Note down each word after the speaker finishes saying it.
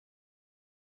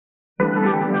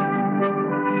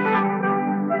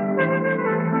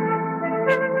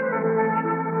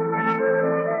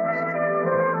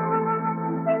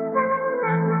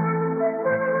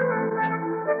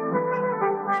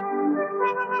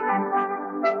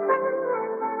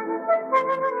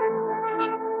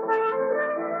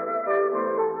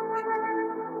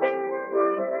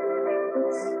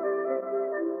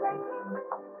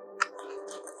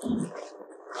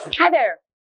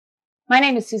My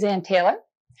name is Suzanne Taylor,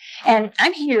 and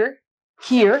I'm here,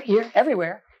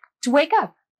 everywhere, to wake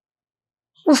up.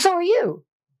 Well, so are you.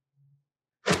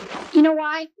 You know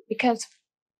why? Because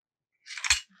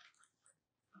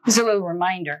there's a little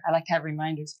reminder. I like to have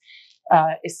reminders.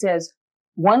 It says,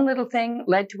 one little thing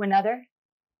led to another,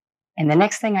 and the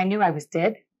next thing I knew, I was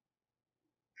dead.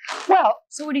 Well,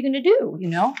 so what are you going to do, you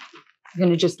know? You're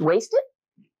going to just waste it?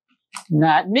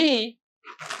 Not me.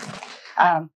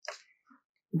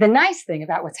 The nice thing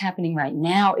about what's happening right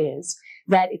now is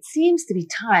that it seems to be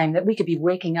time that we could be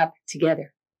waking up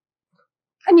together.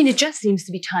 I mean, it just seems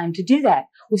to be time to do that.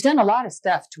 We've done a lot of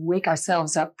stuff to wake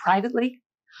ourselves up privately.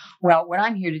 Well, what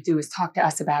I'm here to do is talk to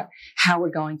us about how we're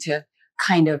going to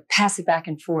kind of pass it back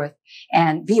and forth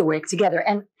and be awake together.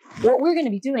 And what we're going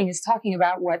to be doing is talking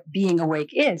about what being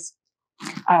awake is.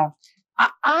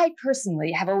 I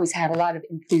personally have always had a lot of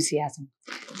enthusiasm.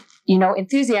 You know,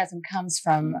 enthusiasm comes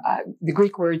from the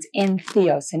Greek words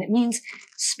entheos, and it means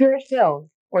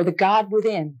spirit-filled or the God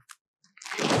within.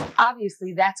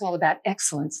 Obviously, that's all about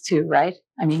excellence too, right?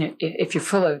 I mean, if you're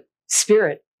full of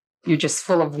spirit, you're just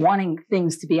full of wanting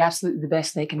things to be absolutely the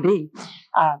best they can be.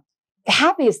 The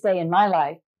happiest day in my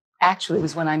life actually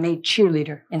was when I made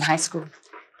cheerleader in high school.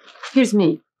 Here's me.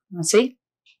 You want to see?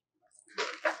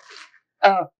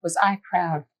 Oh, was I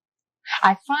proud.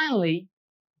 I finally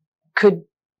could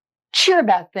cheer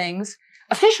about things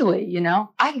officially, you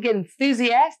know. I could get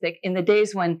enthusiastic in the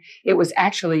days when it was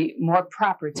actually more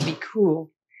proper to be cool,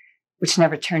 which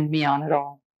never turned me on at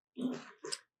all.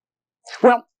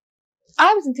 Well,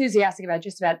 I was enthusiastic about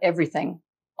just about everything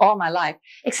all my life,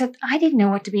 except I didn't know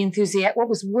what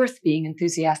was worth being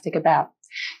enthusiastic about.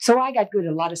 So I got good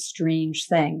at a lot of strange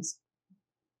things.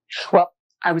 Well,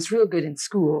 I was real good in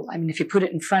school. I mean, if you put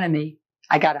it in front of me,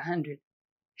 I got 100.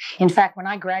 In fact, when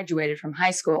I graduated from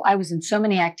high school, I was in so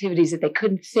many activities that they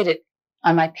couldn't fit it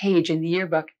on my page in the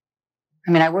yearbook.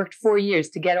 I mean, I worked 4 years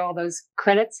to get all those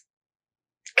credits.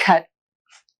 Cut.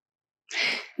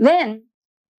 Then,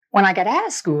 when I got out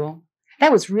of school,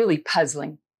 that was really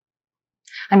puzzling.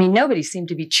 I mean, nobody seemed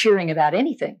to be cheering about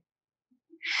anything.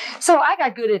 So I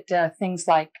got good at things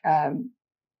like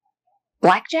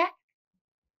blackjack.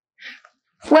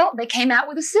 Well, they came out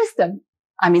with a system.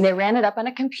 I mean, they ran it up on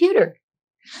a computer.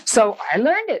 So I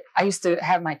learned it. I used to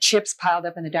have my chips piled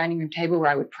up on the dining room table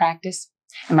where I would practice.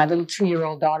 And my little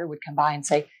 2-year-old daughter would come by and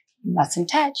say,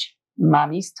 mustn't touch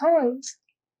mommy's toys.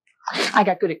 I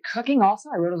got good at cooking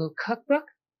also. I wrote a little cookbook.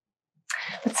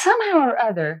 But somehow or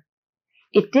other,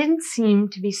 it didn't seem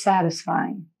to be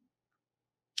satisfying.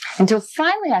 Until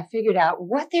finally I figured out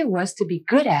what there was to be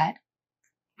good at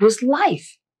was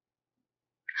life.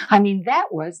 I mean, that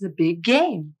was the big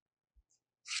game.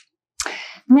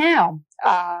 Now,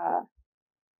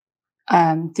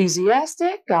 I'm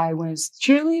enthusiastic. I was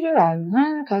cheerleader. I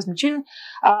was cosmic cheerleader.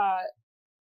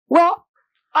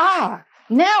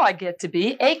 Now I get to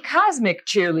be a cosmic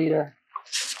cheerleader.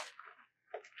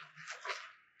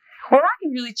 Or I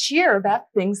can really cheer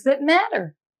about things that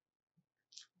matter.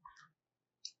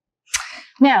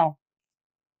 Now,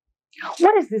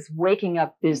 what is this waking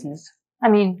up business? I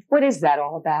mean, what is that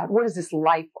all about? What is this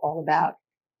life all about?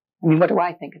 I mean, what do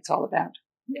I think it's all about?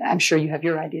 I'm sure you have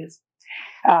your ideas.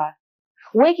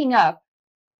 Waking up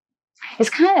is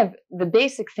kind of the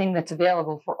basic thing that's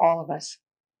available for all of us.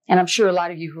 And I'm sure a lot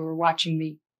of you who are watching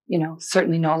me, you know,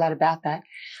 certainly know a lot about that.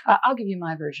 I'll give you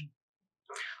my version.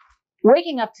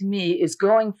 Waking up to me is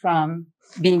going from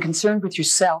being concerned with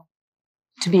yourself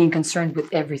to being concerned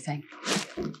with everything.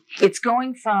 It's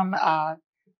going from,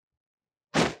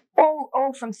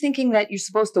 from thinking that you're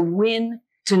supposed to win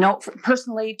to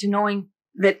knowing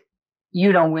that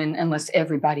you don't win unless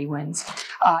everybody wins.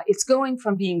 It's going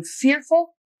from being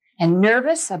fearful and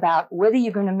nervous about whether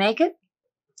you're going to make it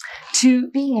to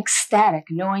being ecstatic,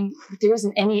 knowing that there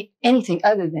isn't anything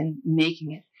other than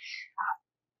making it.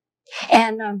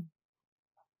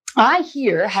 I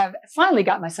here have finally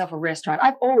got myself a restaurant.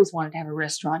 I've always wanted to have a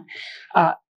restaurant,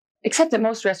 except that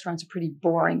most restaurants are pretty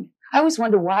boring. I always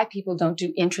wonder why people don't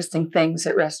do interesting things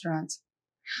at restaurants.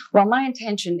 Well, my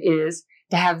intention is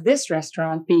to have this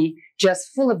restaurant be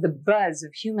just full of the buzz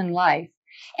of human life.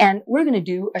 And we're going to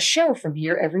do a show from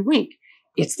here every week.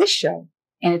 It's this show,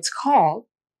 and it's called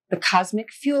The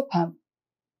Cosmic Fuel Pump,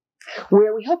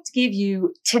 where we hope to give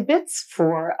you tidbits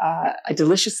for a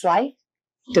delicious life,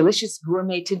 delicious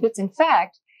gourmet tidbits. In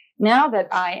fact, now that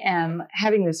I am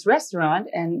having this restaurant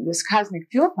and this Cosmic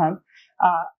Fuel Pump,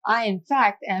 I, in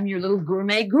fact, am your little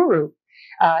gourmet guru.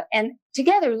 And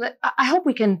together, I hope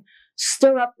we can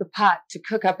stir up the pot to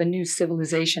cook up a new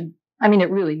civilization. I mean, it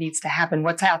really needs to happen.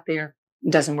 What's out there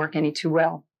doesn't work any too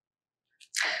well.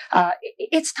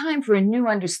 It's time for a new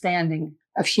understanding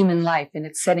of human life and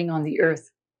its setting on the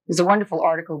earth. There's a wonderful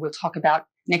article we'll talk about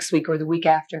next week or the week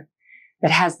after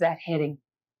that has that heading.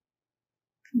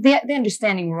 The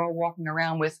understanding we're all walking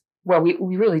around with, well, we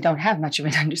really don't have much of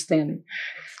an understanding.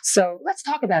 So let's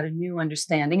talk about a new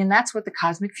understanding, and that's what the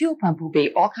cosmic fuel pump will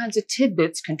be. All kinds of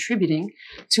tidbits contributing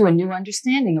to a new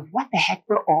understanding of what the heck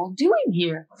we're all doing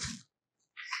here.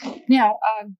 Now,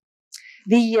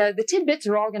 the tidbits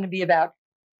are all going to be about,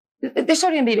 they're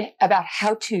sort of going to be about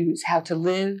how-tos, how to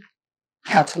live,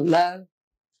 how to love,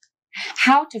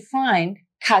 how to find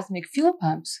cosmic fuel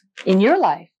pumps in your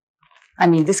life. I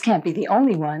mean, this can't be the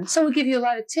only one, so we'll give you a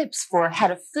lot of tips for how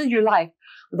to fill your life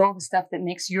with all the stuff that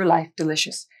makes your life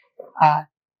delicious.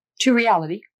 To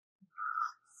reality.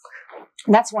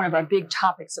 That's one of our big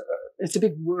topics. It's a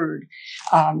big word.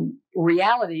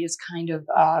 Reality is kind of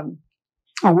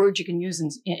a word you can use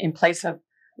in place of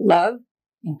love,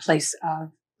 in place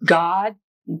of God,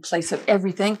 in place of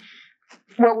everything.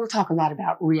 Well, we'll talk a lot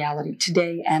about reality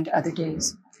today and other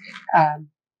days.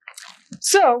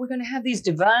 So we're going to have these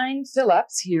divine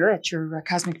fill-ups here at your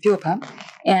cosmic fuel pump.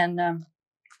 And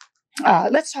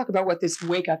let's talk about what this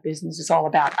wake-up business is all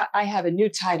about. I have a new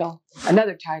title,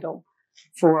 another title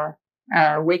for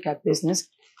our wake-up business.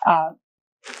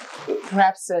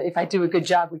 Perhaps if I do a good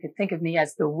job, we could think of me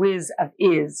as the whiz of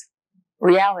is.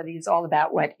 Reality is all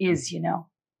about what is, you know.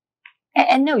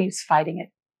 And no use fighting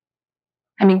it.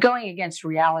 I mean, going against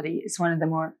reality is one of the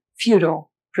more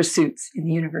futile pursuits in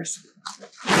the universe,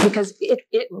 because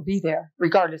it will be there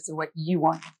regardless of what you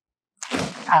want.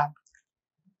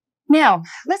 Now,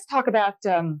 let's talk about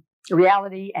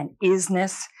reality and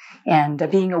isness and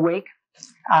being awake.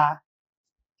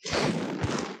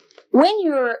 When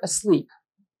you're asleep,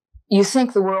 you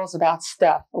think the world's about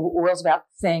stuff, the world's about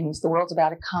things, the world's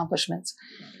about accomplishments.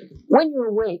 When you're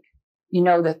awake, you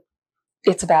know that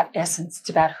it's about essence. It's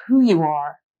about who you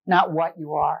are, not what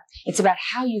you are. It's about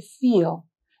how you feel,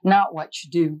 not what you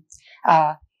do.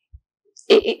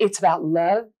 It's about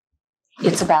love.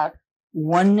 It's about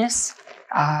oneness.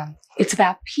 It's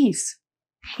about peace.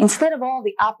 Instead of all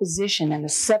the opposition and the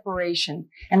separation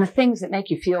and the things that make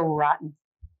you feel rotten.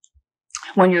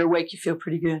 When you're awake, you feel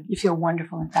pretty good. You feel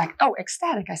wonderful, in fact. Oh,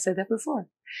 ecstatic. I said that before.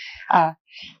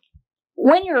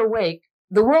 When you're awake,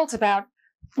 the world's about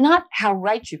not how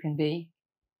right you can be,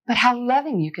 but how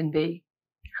loving you can be.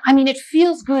 I mean, it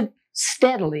feels good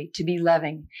steadily to be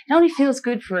loving. It only feels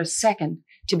good for a second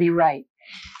to be right.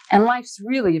 And life's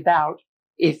really about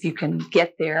if you can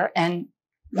get there, and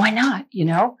why not, you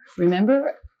know?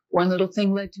 Remember, one little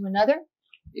thing led to another.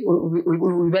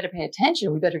 We better pay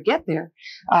attention. We better get there.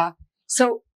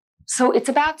 So it's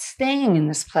about staying in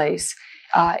this place.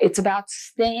 It's about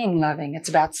staying loving. It's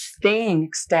about staying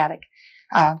ecstatic.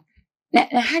 Now,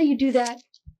 how do you do that?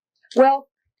 Well,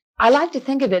 I like to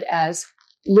think of it as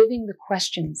living the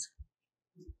questions.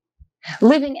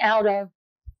 Living out of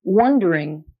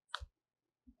wondering,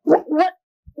 what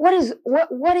is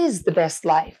the best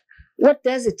life? What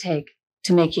does it take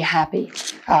to make you happy?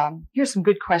 Here's some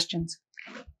good questions.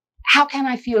 How can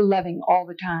I feel loving all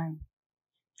the time?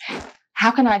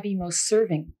 How can I be most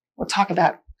serving? We'll talk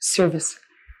about service,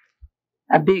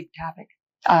 a big topic.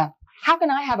 How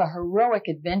can I have a heroic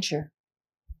adventure?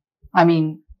 I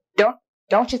mean,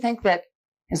 don't you think that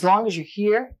as long as you're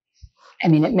here, I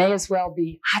mean, it may as well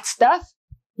be hot stuff?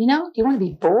 You know, do you want to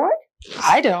be bored?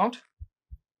 I don't.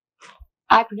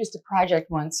 I produced a project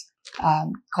once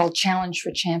called Challenge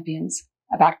for Champions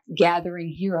about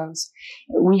gathering heroes.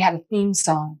 We had a theme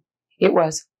song. It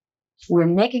was, we're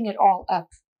making it all up,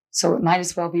 so it might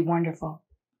as well be wonderful.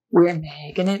 We're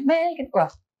making it.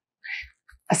 Well,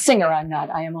 a singer I'm not.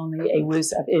 I am only a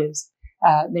whiz of is.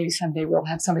 Maybe someday we'll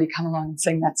have somebody come along and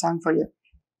sing that song for you.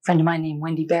 A friend of mine named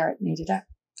Wendy Barrett made it up.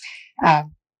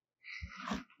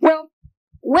 Well,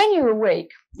 when you're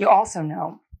awake, you also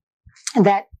know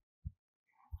that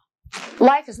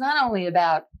life is not only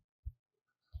about,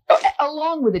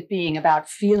 along with it being about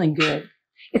feeling good,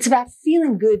 it's about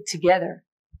feeling good together.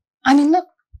 I mean, look,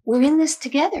 we're in this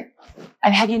together.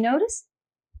 And have you noticed?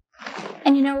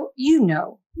 And you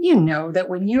know that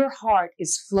when your heart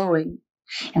is flowing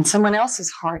and someone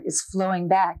else's heart is flowing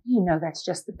back, you know that's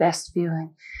just the best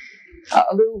feeling.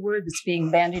 A little word that's being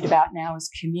bandied about now is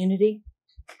community.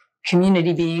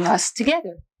 Community being us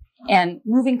together and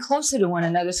moving closer to one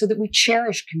another so that we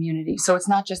cherish community. So it's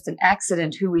not just an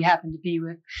accident who we happen to be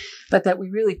with, but that we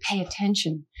really pay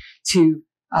attention to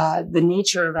the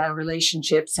nature of our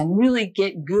relationships and really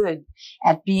get good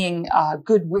at being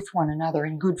good with one another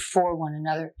and good for one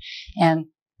another. And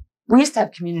we used to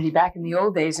have community back in the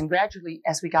old days, and gradually,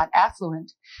 as we got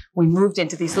affluent, we moved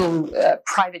into these little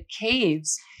private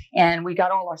caves, and we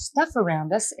got all our stuff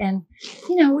around us, and,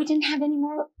 we didn't have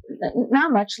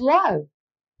not much love.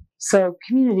 So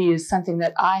community is something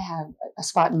that I have a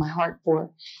spot in my heart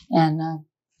for, and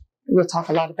we'll talk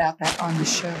a lot about that on the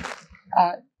show.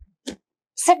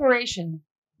 Separation,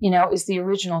 is the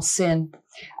original sin.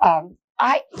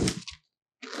 I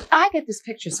get this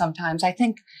picture sometimes. I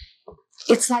think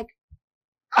it's like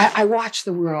I watch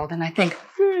the world and I think,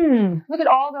 look at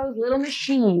all those little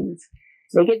machines.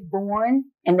 They get born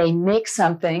and they make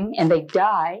something and they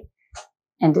die.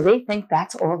 And do they think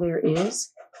that's all there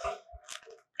is?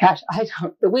 Gosh, I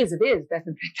don't. The Wizard doesn't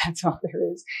think that's all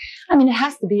there is. I mean, it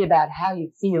has to be about how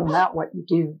you feel, not what you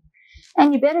do.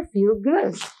 And you better feel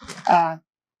good.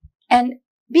 And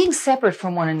being separate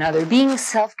from one another, being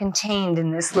self-contained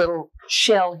in this little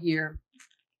shell here,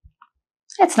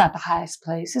 it's not the highest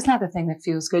place. It's not the thing that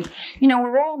feels good.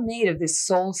 We're all made of this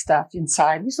soul stuff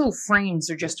inside. These little frames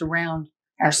are just around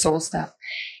our soul stuff.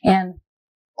 And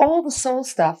all the soul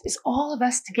stuff is all of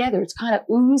us together. It's kind of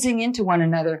oozing into one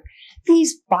another.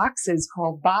 These boxes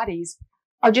called bodies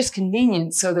are just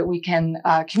convenient so that we can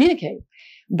communicate.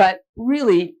 But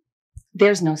really,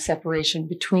 there's no separation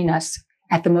between us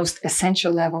at the most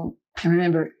essential level. And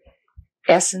remember,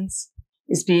 essence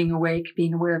is being awake.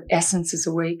 Being aware of essence is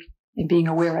awake. And being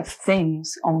aware of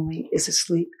things only is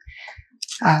asleep.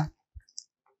 The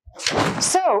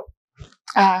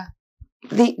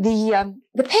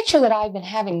picture that I've been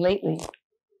having lately,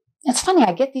 it's funny,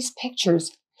 I get these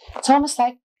pictures. It's almost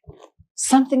like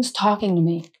something's talking to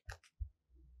me.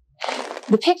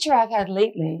 The picture I've had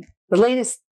lately, the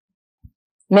latest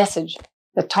message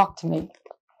that talked to me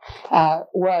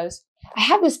was, I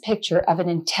have this picture of an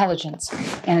intelligence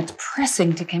and it's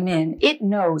pressing to come in. It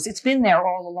knows, it's been there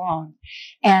all along.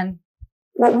 And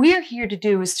what we're here to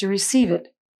do is to receive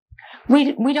it.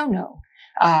 We don't know.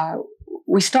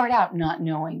 We start out not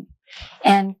knowing.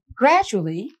 And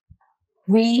gradually,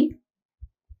 we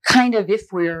kind of,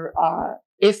 if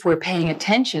we're paying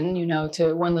attention,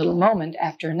 to one little moment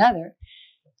after another,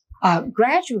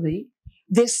 gradually,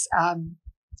 this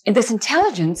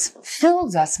intelligence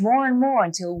fills us more and more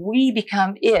until we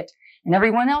become it and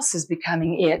everyone else is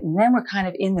becoming it. And then we're kind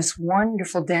of in this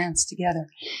wonderful dance together.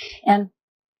 And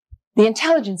the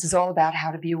intelligence is all about how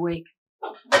to be awake.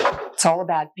 It's all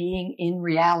about being in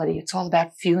reality. It's all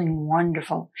about feeling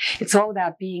wonderful. It's all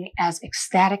about being as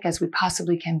ecstatic as we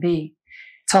possibly can be.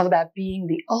 It's all about being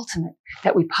the ultimate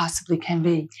that we possibly can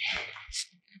be.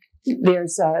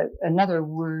 There's another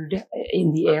word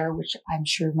in the air, which I'm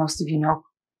sure most of you know,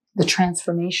 the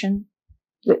transformation.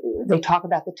 They talk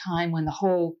about the time when the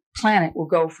whole planet will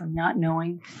go from not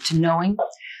knowing to knowing.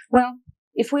 Well,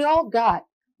 if we all got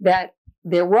that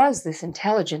there was this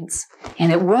intelligence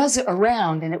and it was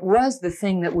around and it was the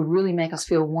thing that would really make us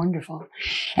feel wonderful.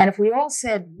 And if we all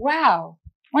said, wow,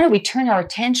 why don't we turn our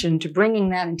attention to bringing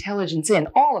that intelligence in?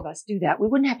 All of us do that. We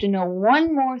wouldn't have to know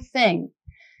one more thing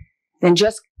than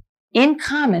just in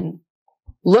common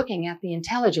looking at the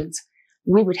intelligence.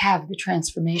 We would have the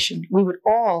transformation. We would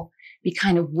all be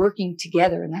kind of working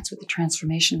together, and that's what the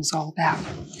transformation is all about.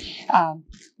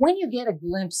 When you get a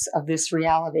glimpse of this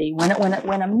reality, when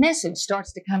a message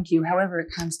starts to come to you, however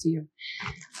it comes to you,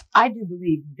 I do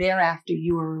believe thereafter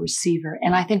you are a receiver.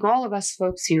 And I think all of us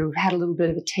folks here who've had a little bit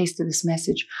of a taste of this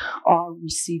message are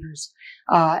receivers.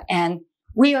 And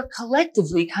we are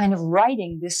collectively kind of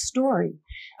writing this story.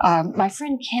 My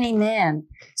friend Kenny Mann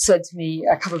said to me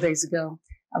a couple of days ago,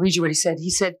 I'll read you what he said. He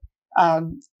said,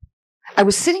 I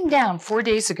was sitting down 4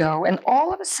 days ago, and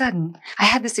all of a sudden, I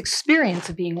had this experience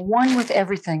of being one with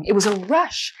everything. It was a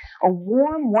rush, a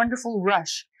warm, wonderful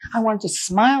rush. I wanted to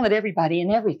smile at everybody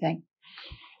and everything.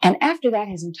 And after that,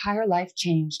 his entire life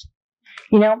changed.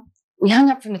 We hung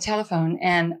up from the telephone,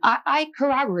 and I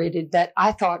corroborated that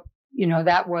I thought,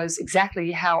 that was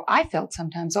exactly how I felt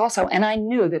sometimes also, and I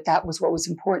knew that that was what was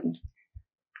important.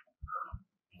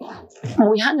 Well,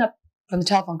 we hung up from the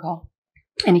telephone call,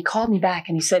 and he called me back,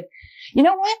 and he said, you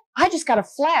know what? I just got a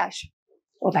flash.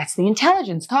 Well, that's the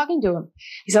intelligence talking to him.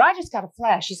 He said, I just got a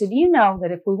flash. He said, you know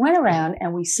that if we went around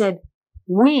and we said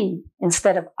we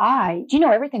instead of I, do you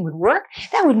know everything would work?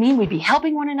 That would mean we'd be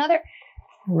helping one another.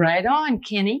 Right on,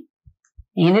 Kenny.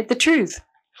 Ain't it the truth?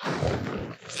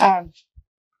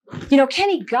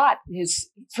 Kenny got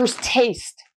his first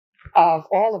taste of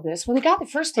all of this. Well, he got the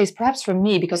first taste perhaps from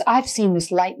me because I've seen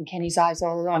this light in Kenny's eyes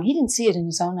all along. He didn't see it in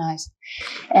his own eyes.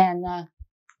 And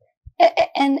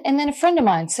then a friend of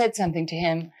mine said something to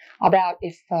him about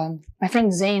my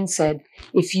friend Zane said,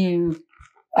 if you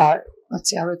let's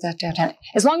see, I wrote that down.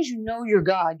 As long as you know you're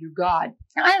God, you're God.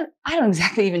 Now, I don't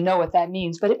exactly even know what that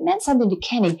means, but it meant something to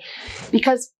Kenny,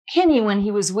 because Kenny, when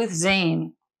he was with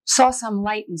Zane, saw some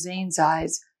light in Zane's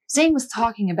eyes. Zane was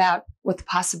talking about what the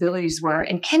possibilities were,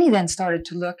 and Kenny then started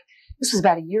to look, this was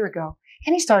about a year ago,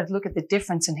 Kenny started to look at the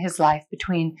difference in his life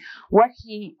between what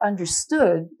he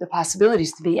understood the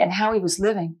possibilities to be and how he was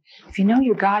living. If you know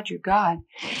you're God, you're God.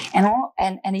 And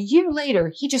a year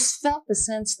later, he just felt the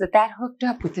sense that that hooked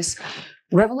up with this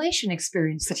revelation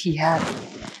experience that he had.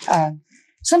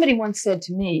 Somebody once said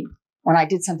to me, when I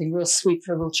did something real sweet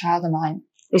for a little child of mine,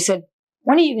 they said,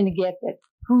 when are you going to get that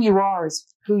who you are is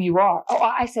who you are? Oh,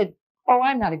 I said, oh,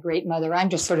 I'm not a great mother. I'm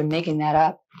just sort of making that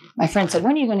up. My friend said,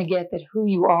 when are you going to get that who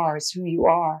you are is who you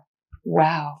are?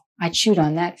 Wow. I chewed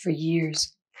on that for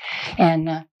years.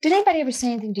 And did anybody ever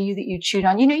say anything to you that you chewed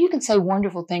on? You know, you can say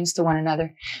wonderful things to one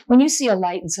another. When you see a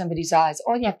light in somebody's eyes,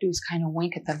 all you have to do is kind of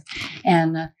wink at them.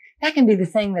 And that can be the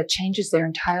thing that changes their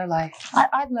entire life.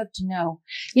 I'd love to know.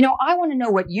 You know, I want to know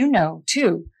what you know,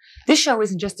 too. This show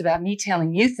isn't just about me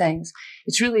telling you things.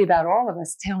 It's really about all of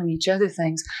us telling each other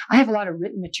things. I have a lot of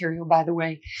written material, by the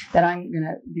way, that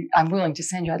I'm willing to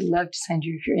send you. I'd love to send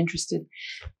you if you're interested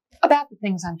about the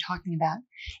things I'm talking about.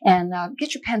 And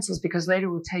get your pencils, because later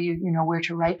we'll tell you, you know, where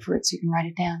to write for it so you can write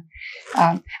it down.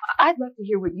 I'd love to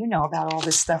hear what you know about all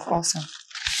this stuff also.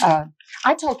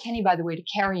 I told Kenny, by the way, to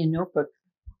carry a notebook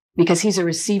because he's a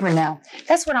receiver now.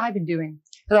 That's what I've been doing.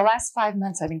 For the last 5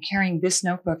 months, I've been carrying this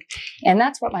notebook, and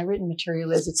that's what my written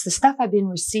material is. It's the stuff I've been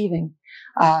receiving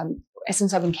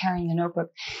since I've been carrying the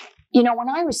notebook. You know, when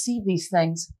I receive these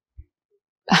things,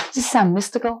 does this sound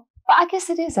mystical? Well, I guess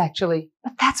it is, actually,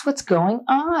 but that's what's going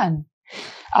on.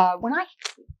 When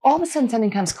all of a sudden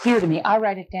something comes clear to me, I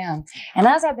write it down. And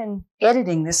as I've been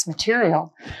editing this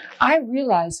material, I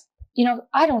realize, you know,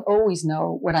 I don't always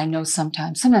know what I know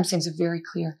sometimes. Sometimes things are very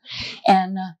clear.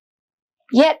 And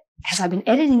yet, as I've been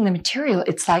editing the material,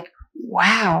 it's like,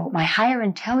 wow, my higher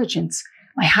intelligence,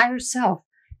 my higher self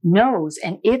knows,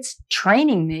 and it's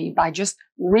training me by just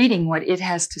reading what it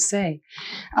has to say.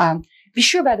 Be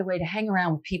sure, by the way, to hang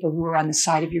around with people who are on the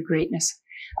side of your greatness.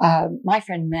 My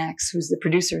friend Max, who's the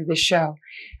producer of this show,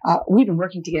 we've been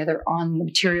working together on the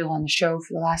material on the show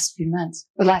for the last few months,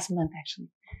 the last month, actually,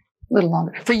 a little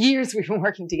longer. For years, we've been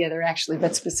working together, actually,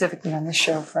 but specifically on this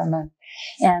show for a month.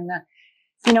 And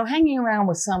you know, hanging around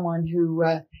with someone who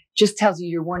just tells you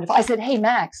you're wonderful. I said, hey,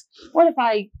 Max, what if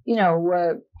I, you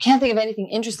know, can't think of anything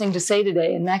interesting to say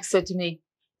today? And Max said to me,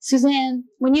 Suzanne,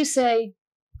 when you say,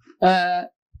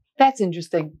 that's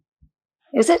interesting,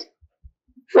 is it?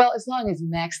 Well, as long as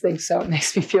Max thinks so, it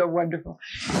makes me feel wonderful.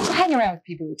 So hang around with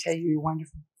people who tell you you're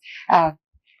wonderful.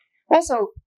 Also,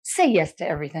 say yes to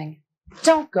everything.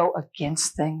 Don't go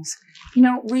against things. You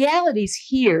know, reality's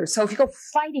here. So if you go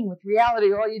fighting with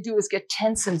reality, all you do is get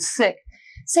tense and sick.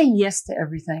 Say yes to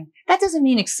everything. That doesn't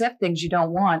mean accept things you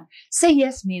don't want. Say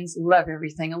yes means love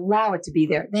everything. Allow it to be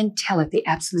there. Then tell it the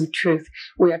absolute truth.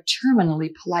 We are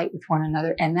terminally polite with one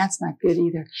another, and that's not good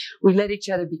either. We let each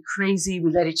other be crazy. We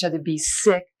let each other be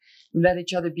sick. We let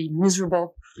each other be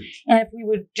miserable. And if we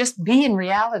would just be in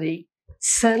reality,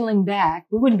 settling back,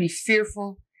 we wouldn't be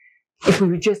fearful. If we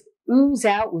would just ooze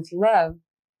out with love,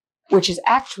 which is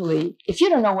actually, if you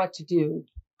don't know what to do,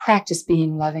 practice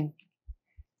being loving.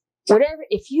 Whatever,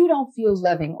 if you don't feel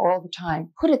loving all the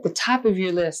time, put at the top of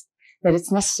your list that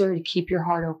it's necessary to keep your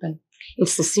heart open.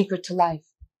 It's the secret to life.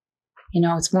 You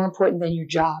know, it's more important than your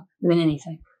job, than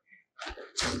anything.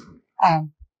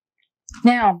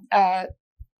 Now,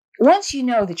 once you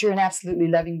know that you're an absolutely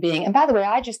loving being, and by the way,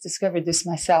 I just discovered this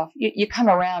myself. You come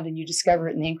around and you discover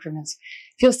it in increments.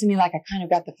 It feels to me like I kind of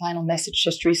got the final message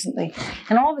just recently.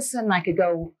 And all of a sudden I could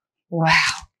go, wow,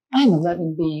 I'm a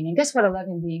loving being. And guess what a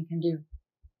loving being can do?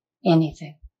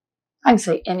 Anything. I can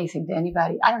say anything to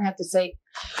anybody. I don't have to say,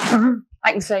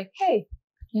 I can say, hey,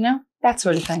 you know, that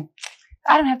sort of thing.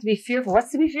 I don't have to be fearful.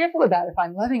 What's to be fearful about? If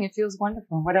I'm loving, it feels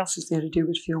wonderful. What else is there to do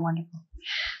but feel wonderful?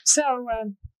 So,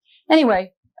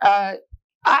 anyway, I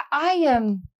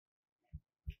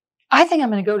think I'm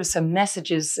going to go to some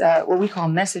messages, what we call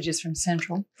messages from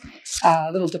Central, a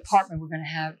little department we're going to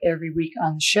have every week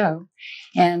on the show.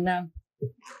 And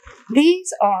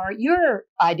these are your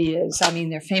ideas. I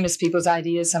mean, they're famous people's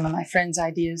ideas, some of my friends'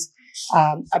 ideas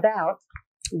about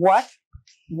what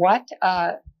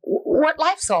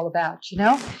life's all about, you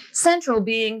know? Central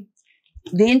being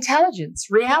the intelligence,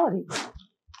 reality.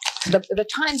 The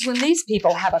times when these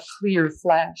people have a clear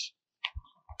flash.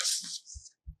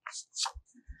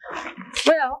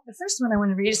 Well, the first one I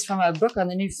want to read is from a book on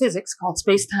the new physics called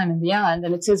Space, Time, and Beyond,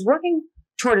 and it says, working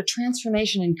toward a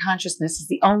transformation in consciousness is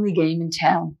the only game in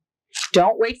town.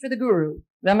 Don't wait for the guru.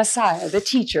 the Messiah, the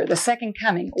teacher, the second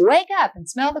coming. Wake up and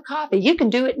smell the coffee. You can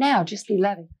do it now. Just be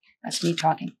loving. That's me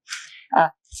talking.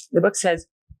 The book says,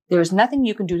 there is nothing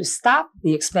you can do to stop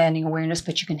the expanding awareness,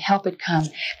 but you can help it come.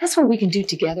 That's what we can do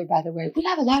together, by the way. We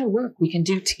have a lot of work we can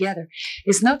do together.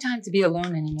 It's no time to be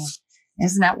alone anymore.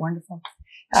 Isn't that wonderful?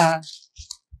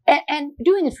 And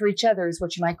doing it for each other is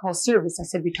what you might call service. I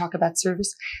said we talk about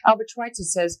service. Albert Schweitzer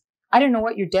says, I don't know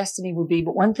what your destiny will be,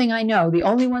 but one thing I know, the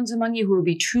only ones among you who will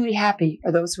be truly happy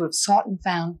are those who have sought and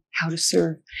found how to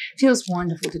serve. It feels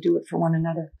wonderful to do it for one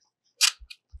another.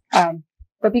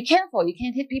 But be careful. You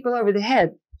can't hit people over the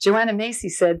head. Joanna Macy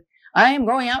said, I am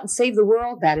going out and save the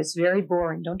world. That is very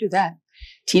boring. Don't do that.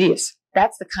 Tedious.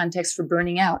 That's the context for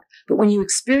burning out. But when you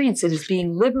experience it as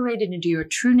being liberated into your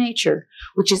true nature,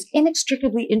 which is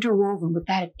inextricably interwoven with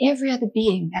that of every other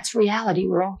being, that's reality.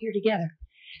 We're all here together.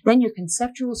 Then your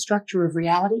conceptual structure of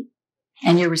reality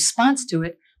and your response to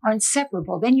it are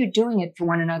inseparable. Then you're doing it for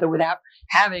one another without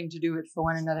having to do it for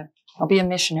one another. I'll be a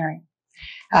missionary.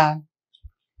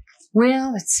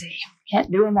 Well, let's see.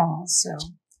 Can't do them all. So,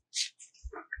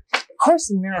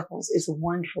 Course in Miracles is a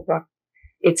wonderful book.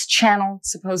 It's channeled,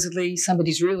 supposedly.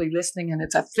 Somebody's really listening, and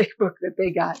it's a thick book that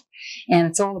they got. And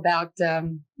it's all about, a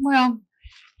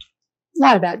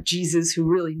lot about Jesus, who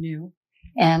really knew.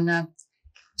 And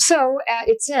so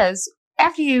it says,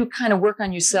 after you kind of work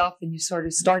on yourself and you sort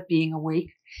of start being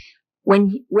awake,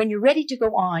 when you're ready to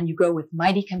go on, you go with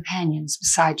mighty companions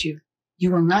beside you. You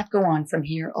will not go on from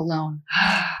here alone.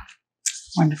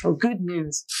 Wonderful. Good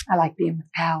news. I like being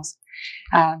with pals.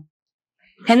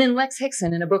 And then Lex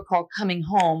Hickson, in a book called Coming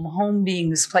Home, home being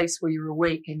this place where you're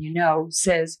awake and you know,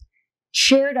 says,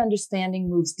 shared understanding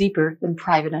moves deeper than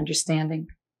private understanding,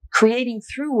 creating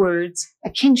through words a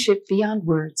kinship beyond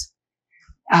words.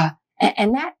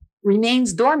 And that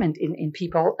remains dormant in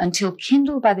people until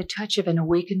kindled by the touch of an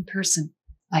awakened person,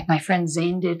 like my friend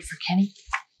Zane did for Kenny.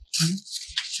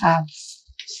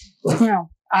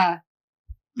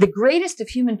 The greatest of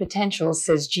human potentials,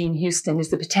 says Jean Houston, is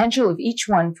the potential of each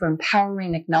one for empowering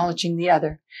and acknowledging the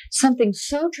other. Something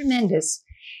so tremendous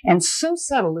and so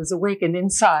subtle is awakened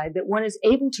inside that one is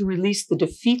able to release the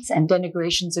defeats and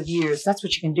denigrations of years. That's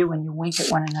what you can do when you wink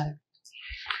at one another.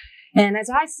 And as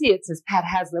I see it, says Pat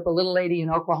Haslip, a little lady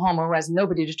in Oklahoma who has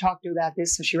nobody to talk to about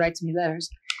this, so she writes me letters,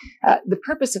 the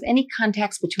purpose of any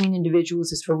contacts between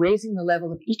individuals is for raising the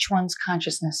level of each one's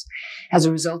consciousness as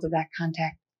a result of that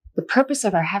contact. The purpose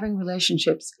of our having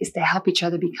relationships is to help each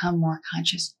other become more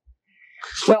conscious.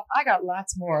 Well, I got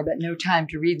lots more, but no time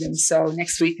to read them. So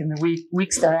next week and the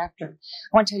weeks thereafter,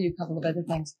 I want to tell you a couple of other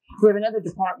things. We have another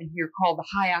department here called the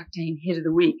High Octane Hit of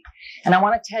the Week. And I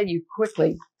want to tell you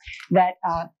quickly that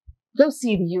go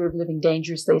see The Year of Living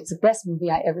Dangerously. It's the best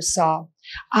movie I ever saw.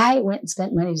 I went and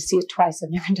spent money to see it twice. I've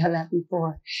never done that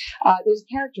before. There's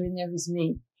a character in there who's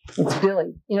me. It's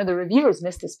Billy. You know, the reviewers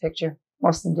missed this picture.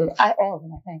 Most of them did. All of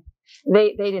them, I think.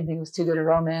 They didn't think it was too good a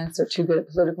romance or too good a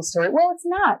political story. Well, it's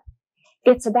not.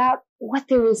 It's about what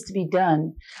there is to be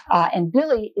done. And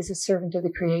Billy is a servant of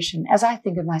the creation, as I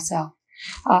think of myself.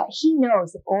 He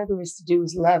knows that all there is to do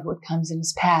is love what comes in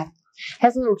his path.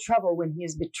 Has a little trouble when he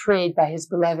is betrayed by his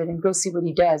beloved, and go see what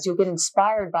he does. You'll get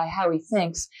inspired by how he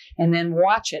thinks and then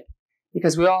watch it,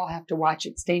 because we all have to watch it.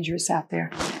 It's dangerous out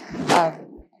there.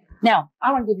 Now,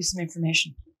 I want to give you some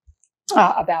information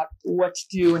about what to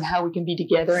do and how we can be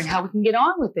together and how we can get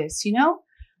on with this. You know,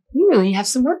 we really have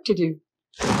some work to do.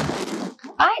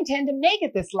 I intend to make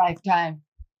it this lifetime,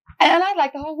 and I'd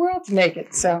like the whole world to make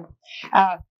it. So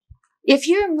if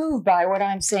you're moved by what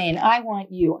I'm saying, I want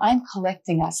you. I'm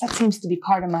collecting us. That seems to be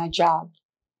part of my job.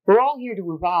 We're all here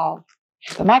to evolve,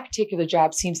 but my particular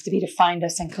job seems to be to find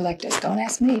us and collect us. Don't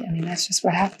ask me. I mean, that's just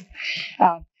what happened.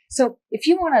 So if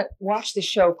you want to watch the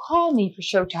show, call me for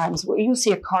show times. You'll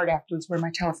see a card afterwards where my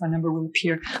telephone number will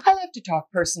appear. I love to talk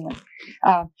personally.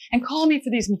 And call me for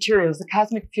these materials. The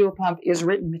Cosmic Fuel Pump is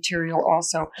written material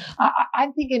also.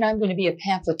 I'm thinking I'm going to be a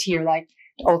pamphleteer like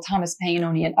old Thomas Paine,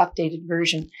 only an updated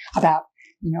version about,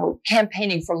 you know,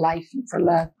 campaigning for life and for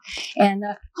love. And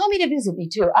call me to visit me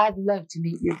too. I'd love to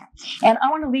meet you. And I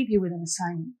want to leave you with an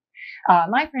assignment.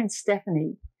 My friend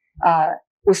Stephanie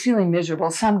was feeling miserable.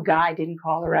 Some guy didn't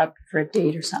call her up for a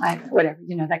date or something, whatever,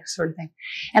 you know, that sort of thing.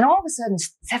 And all of a sudden,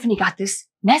 Stephanie got this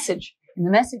message. And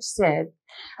the message said,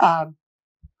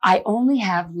 I only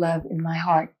have love in my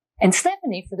heart. And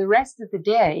Stephanie, for the rest of the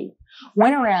day,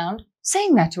 went around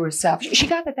saying that to herself. She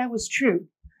got that was true.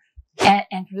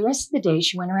 And for the rest of the day,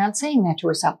 she went around saying that to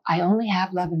herself. I only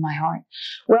have love in my heart.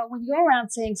 Well, when you go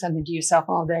around saying something to yourself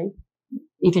all day,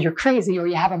 either you're crazy or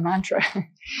you have a mantra.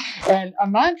 And a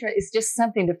mantra is just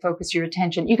something to focus your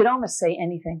attention. You could almost say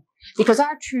anything, because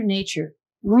our true nature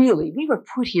Really, we were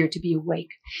put here to be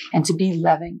awake and to be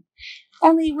loving.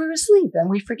 Only we're asleep and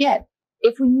we forget.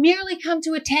 If we merely come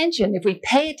to attention, if we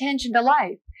pay attention to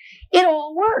life, it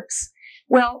all works.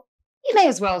 Well, you may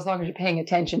as well, as long as you're paying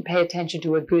attention, pay attention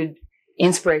to a good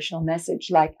inspirational message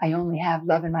like, I only have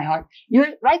love in my heart.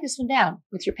 Write this one down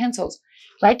with your pencils.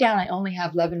 Write down, I only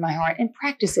have love in my heart, and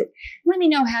practice it. Let me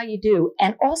know how you do.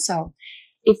 And also,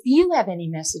 if you have any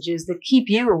messages that keep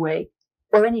you awake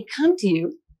or any come to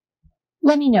you,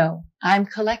 let me know. I'm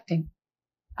collecting.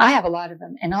 I have a lot of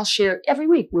them, and I'll share every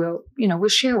week. We'll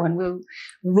share one. We'll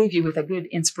leave you with a good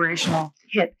inspirational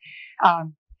hit.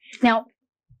 Now,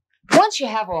 once you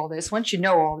have all this, once you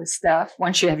know all this stuff,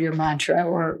 once you have your mantra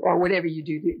or whatever you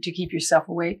do to keep yourself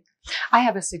awake, I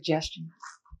have a suggestion.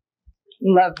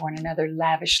 Love one another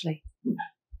lavishly.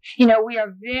 We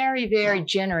are very, very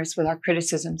generous with our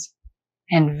criticisms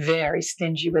and very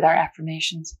stingy with our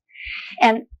affirmations.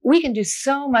 And we can do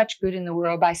so much good in the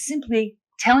world by simply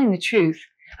telling the truth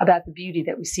about the beauty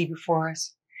that we see before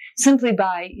us. Simply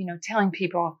by, telling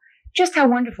people just how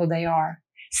wonderful they are.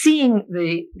 Seeing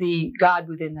the God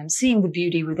within them, seeing the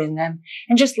beauty within them,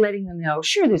 and just letting them know,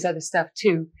 sure, there's other stuff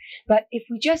too. But if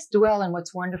we just dwell on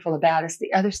what's wonderful about us,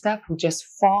 the other stuff will just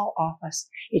fall off us.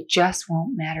 It just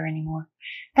won't matter anymore.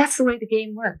 That's the way the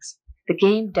game works. The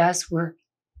game does work.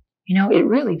 It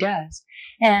really does.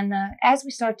 And as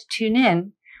we start to tune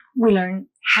in, we learn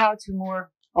how to more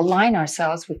align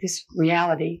ourselves with this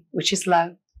reality, which is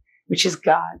love, which is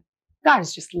God. God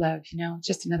is just love,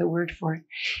 just another word for it.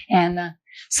 And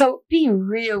so be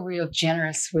real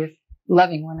generous with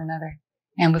loving one another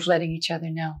and with letting each other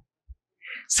know.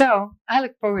 So I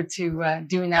look forward to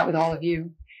doing that with all of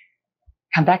you.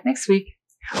 Come back next week.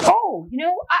 Oh,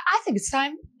 I think it's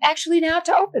time actually now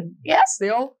to open. Yes,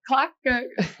 the old clock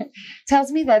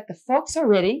tells me that the folks are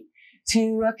ready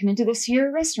to come into this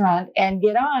here restaurant and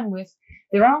get on with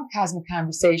their own cosmic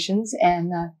conversations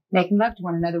and making love to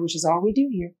one another, which is all we do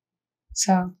here.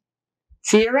 So,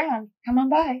 see you around. Come on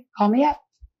by. Call me up.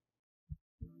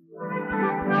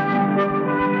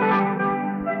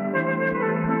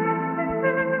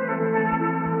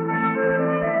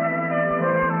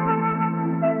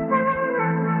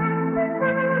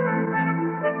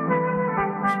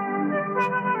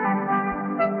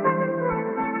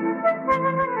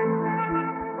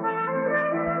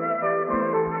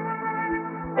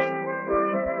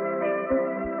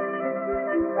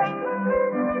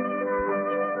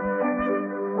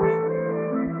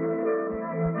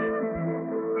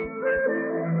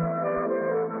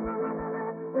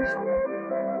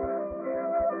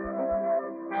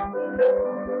 Thank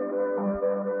you.